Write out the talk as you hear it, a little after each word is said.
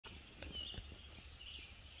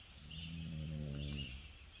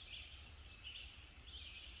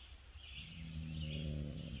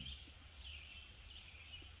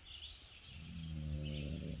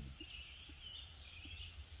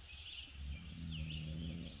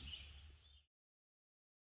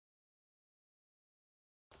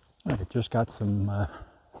I just got some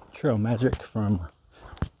trail magic from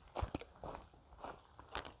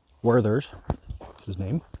Werther's, that's his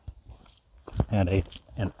name. Had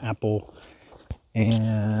an apple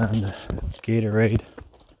and Gatorade.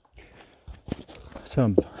 So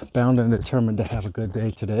I'm bound and determined to have a good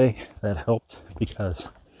day today. That helped because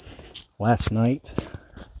last night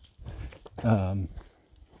the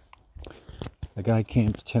guy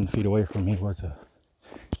camped 10 feet away from me was a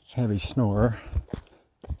heavy snorer.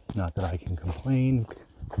 Not that I can complain.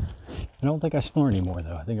 I don't think I snore anymore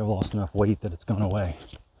though. I think I've lost enough weight that it's gone away.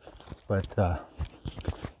 But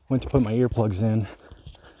went to put my earplugs in.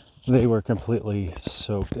 They were completely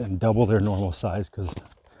soaked and double their normal size because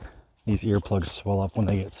these earplugs swell up when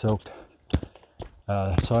they get soaked.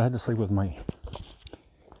 So I had to sleep with my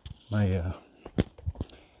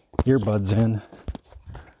earbuds in,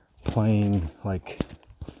 playing like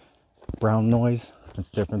brown noise.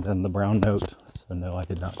 It's different than the brown note. So no, I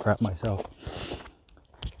did not crap myself.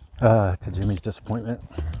 To Jimmy's disappointment.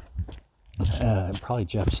 Probably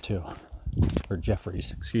Jeff's too. Or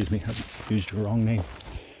Jeffrey's, excuse me. I used the wrong name.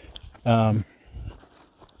 And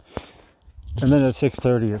then at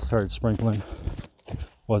 6:30 it started sprinkling.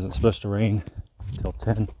 Wasn't supposed to rain until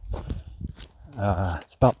 10.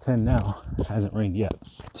 It's about 10 now. It hasn't rained yet.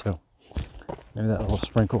 So maybe that little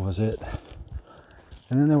sprinkle was it.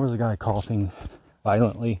 And then there was a guy coughing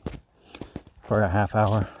violently for a half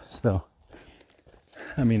hour. So,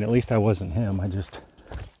 I mean, at least I wasn't him. I just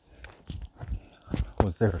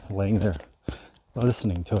was there, laying there,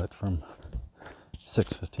 listening to it from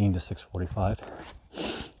 6:15 to 6:45.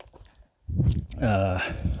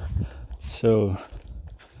 So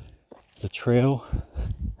the trail,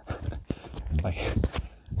 my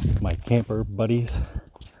camper buddies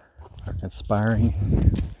are conspiring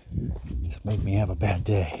to make me have a bad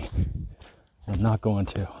day. I'm not going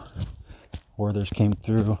to. Werther's came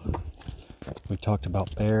through. We talked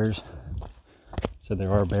about bears. Said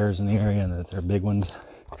there are bears in the area and that they're big ones,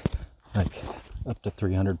 like up to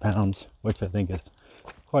 300 pounds, which I think is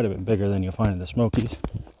quite a bit bigger than you'll find in the Smokies.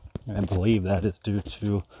 And I believe that is due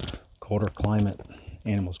to colder climate.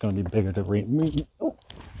 Animals going to be bigger to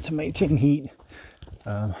maintain heat.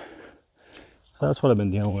 So that's what I've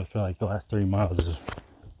been dealing with for like the last 3 miles is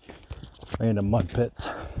random mud pits.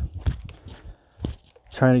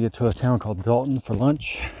 Trying to get to a town called Dalton for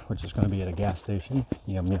lunch, which is going to be at a gas station.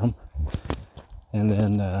 Yum yum. And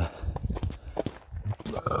then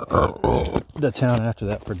the town after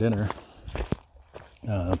that for dinner.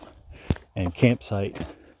 And campsite,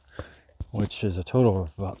 which is a total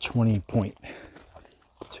of about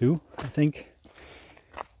 20.2, I think.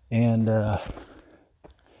 And I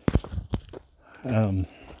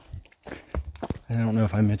don't know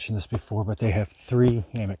if I mentioned this before, but they have 3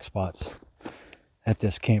 hammock spots at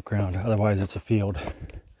this campground. Otherwise, it's a field.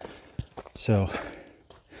 So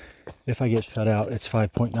if I get shut out, it's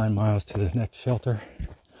 5.9 miles to the next shelter.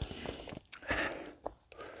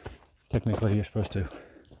 Technically, you're supposed to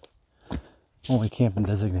only camp in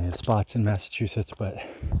designated spots in Massachusetts, but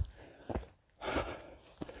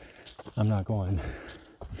I'm not going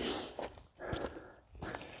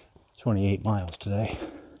 28 miles today.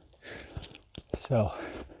 So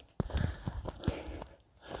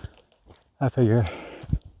I figure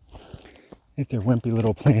if their wimpy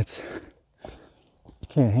little plants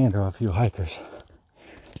can't handle a few hikers,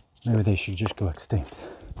 maybe they should just go extinct.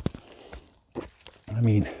 I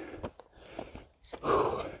mean,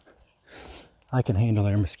 I can handle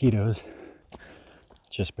their mosquitoes,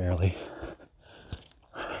 just barely,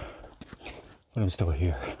 but I'm still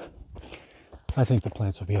here. I think the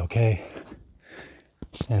plants will be okay,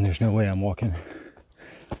 and there's no way I'm walking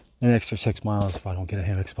an extra 6 miles if I don't get a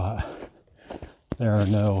hammock spot. There are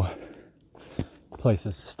no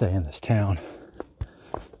places to stay in this town,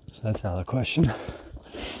 so that's out of the question.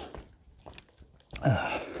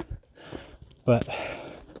 But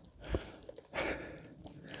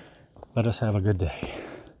let us have a good day.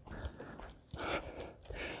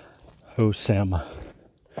 Oh, Sam.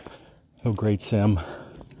 Oh, great Sam.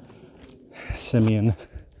 Simeon,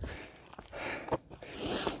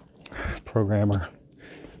 programmer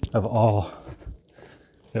of all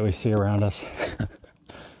that we see around us.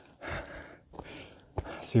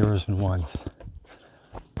 Zeros and ones.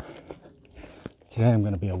 Today I'm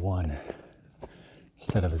going to be a 1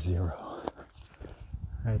 instead of a 0.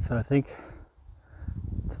 Alright, so I think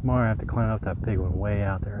tomorrow I have to climb up that big one way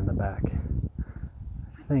out there in the back.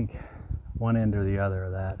 I think one end or the other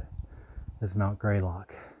of that is Mount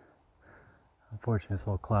Greylock. Unfortunately, it's a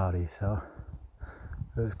little cloudy, so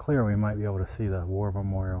if it was clear, we might be able to see the War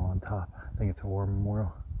Memorial on top. I think it's a war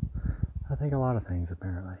memorial. I think a lot of things,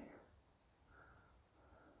 apparently.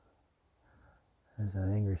 There's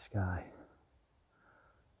that angry sky.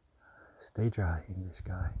 Stay dry, angry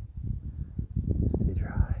sky. Stay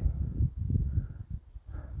dry.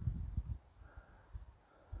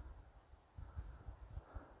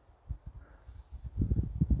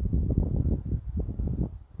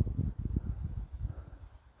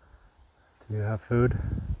 Do you have food?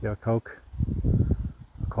 You have Coke?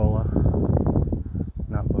 Cola?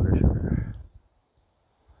 Not butter sugar.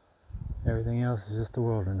 Everything else is just the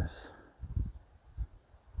wilderness.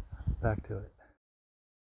 Back to it.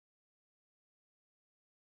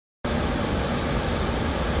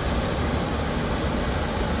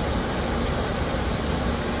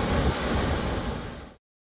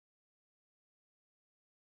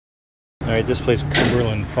 Alright, this place,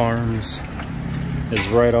 Cumberland Farms, is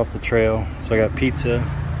right off the trail. So I got pizza,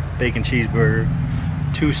 bacon cheeseburger,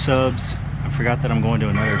 2 subs. I forgot that I'm going to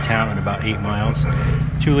another town in about 8 miles.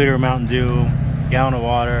 2-liter Mountain Dew, gallon of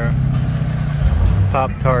water,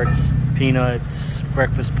 Pop-Tarts, peanuts,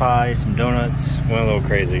 breakfast pie, some donuts. Went a little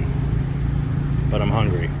crazy, but I'm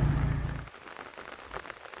hungry.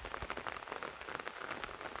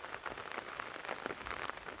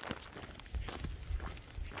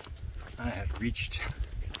 I have reached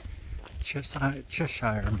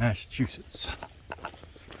Cheshire, Massachusetts.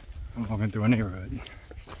 I'm walking through a neighborhood.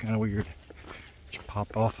 It's kind of weird. Just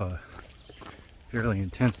pop off a fairly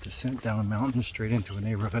intense descent down a mountain straight into a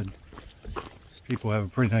neighborhood. These people have a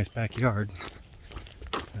pretty nice backyard.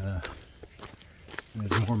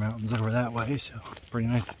 There's more mountains over that way, so pretty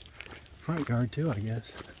nice front yard too, I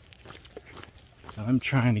guess. I'm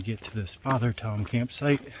trying to get to this Father Tom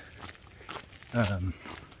campsite. I'm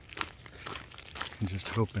just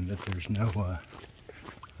hoping that there's no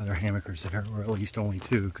other hammockers there, or at least only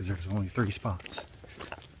 2, because there's only 3 spots.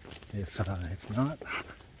 If not,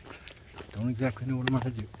 don't exactly know what I'm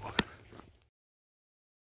going to do.